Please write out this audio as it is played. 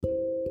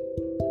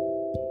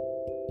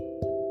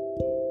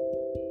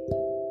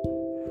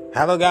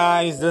Hello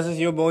guys, this is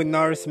your boy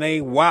Norris May.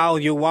 Wow,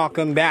 you're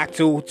welcome back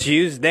to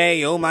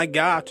Tuesday. Oh my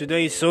god,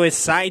 today is so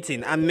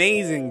exciting,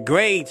 amazing,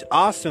 great,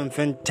 awesome,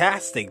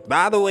 fantastic.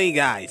 By the way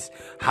guys,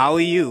 how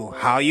are you?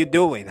 How are you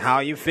doing? How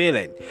are you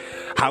feeling?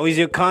 How is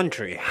your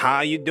country? How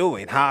are you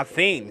doing? How are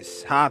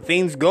things? How are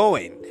things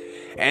going?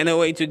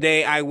 Anyway,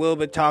 today I will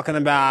be talking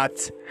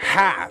about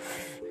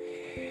half.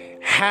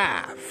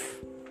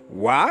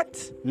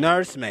 What?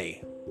 Nurse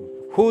May.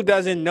 Who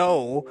doesn't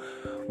know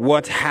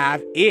what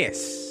half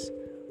is?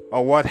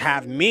 Or what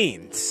half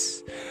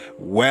means?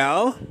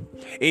 Well,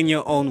 in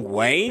your own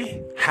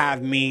way, half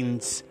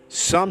means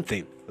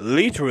something,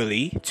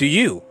 literally, to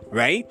you,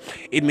 right?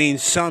 It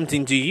means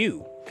something to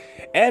you.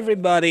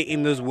 Everybody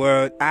in this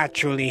world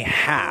actually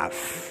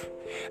half.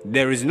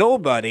 There is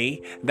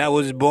nobody that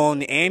was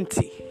born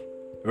empty,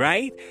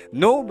 right?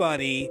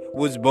 Nobody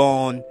was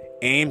born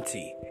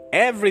empty.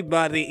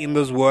 Everybody in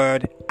this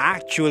world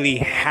actually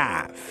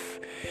have.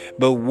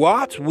 But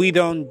what we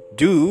don't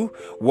do,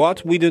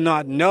 what we do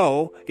not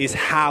know, is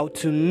how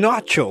to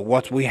nurture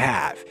what we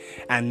have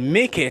and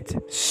make it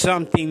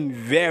something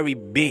very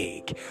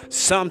big,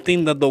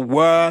 something that the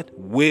world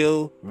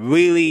will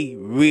really,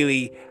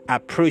 really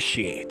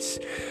appreciate.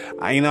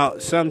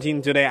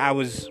 Something today I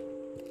was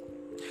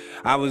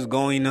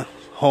going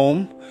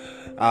home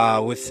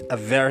with a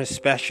very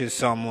special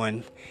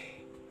someone.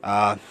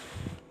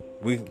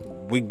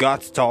 We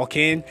got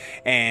talking,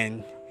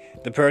 and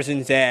the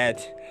person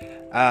said,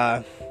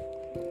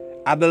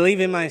 I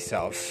believe in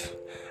myself.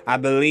 I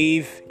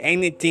believe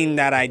anything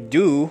that I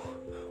do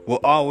will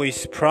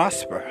always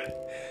prosper.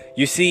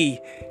 You see,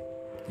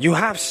 you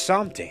have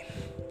something.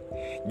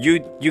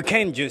 You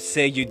can't just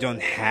say you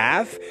don't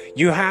have.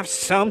 You have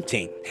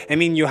something. I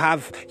mean, you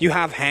have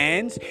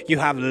hands, you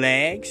have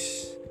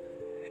legs.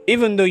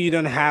 Even though you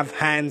don't have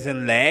hands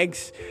and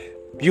legs,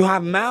 you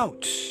have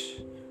mouths.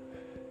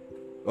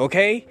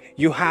 Okay?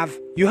 You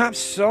have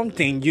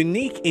something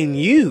unique in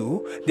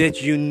you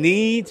that you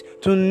need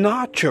to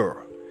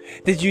nurture,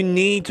 that you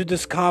need to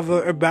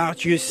discover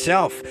about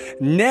yourself.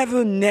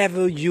 Never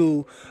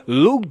you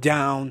look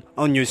down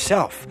on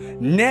yourself.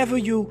 Never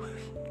you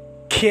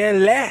care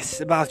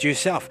less about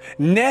yourself.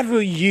 Never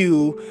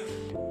you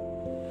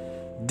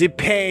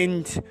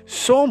depend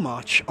so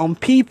much on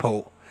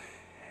people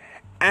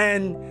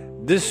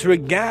and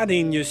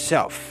disregarding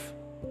yourself.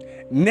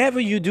 Never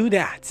you do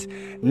that.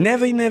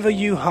 Never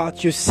you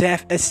hurt your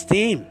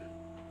self-esteem.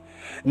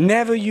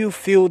 Never you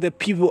feel that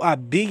people are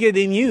bigger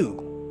than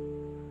you.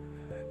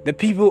 The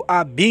people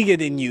are bigger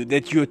than you,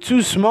 that you're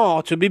too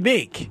small to be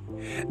big.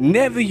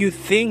 Never you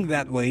think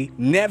that way.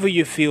 Never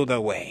you feel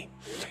that way.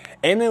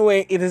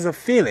 Anyway, it is a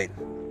feeling.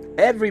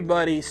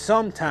 Everybody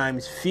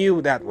sometimes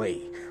feel that way.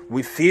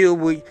 We feel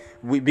we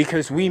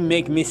because we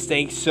make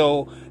mistakes,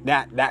 so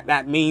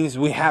that means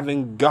we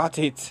haven't got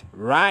it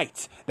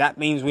right. That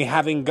means we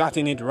haven't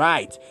gotten it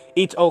right.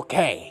 It's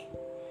okay.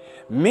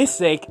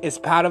 Mistake is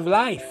part of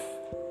life.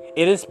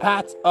 It is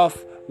part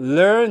of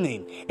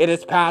learning. It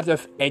is part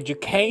of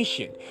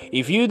education.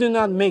 If you do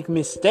not make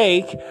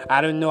mistake, I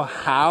don't know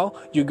how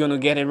you're going to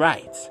get it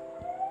right.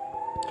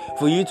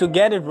 For you to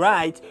get it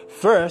right,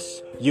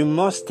 first, you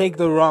must take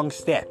the wrong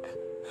step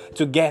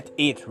to get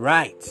it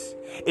right.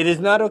 It is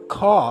not a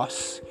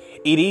cause.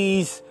 It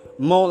is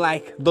more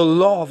like the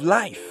law of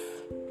life.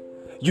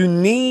 You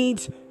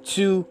need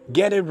to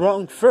get it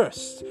wrong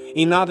first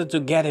in order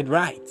to get it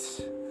right.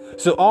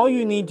 So all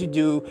you need to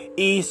do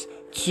is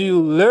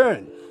to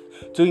learn,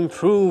 to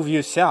improve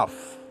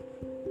yourself.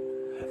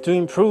 To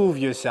improve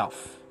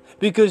yourself.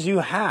 Because you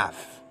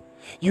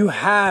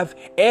have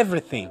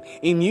everything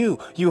in you.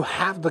 You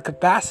have the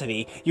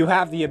capacity. You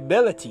have the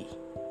ability.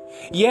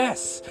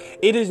 Yes,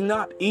 it is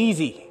not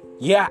easy.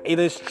 Yeah, it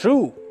is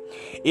true.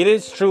 It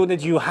is true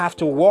that you have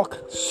to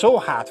work so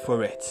hard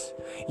for it.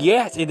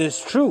 Yes, it is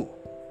true.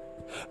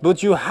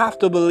 But you have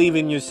to believe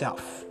in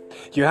yourself.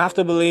 You have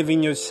to believe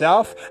in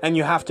yourself, and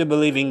you have to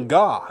believe in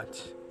God.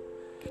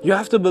 You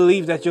have to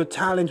believe that your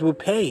talent will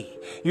pay.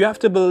 You have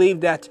to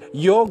believe that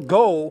your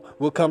goal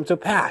will come to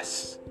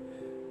pass.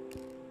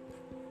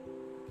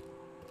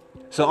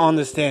 So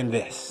understand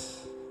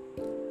this.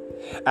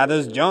 At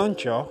this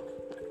juncture,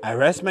 I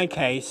rest my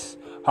case.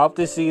 Hope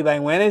to see you by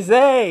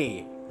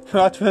Wednesday.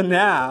 But for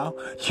now,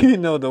 you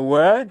know the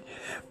word.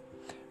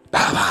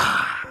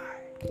 Bye-bye.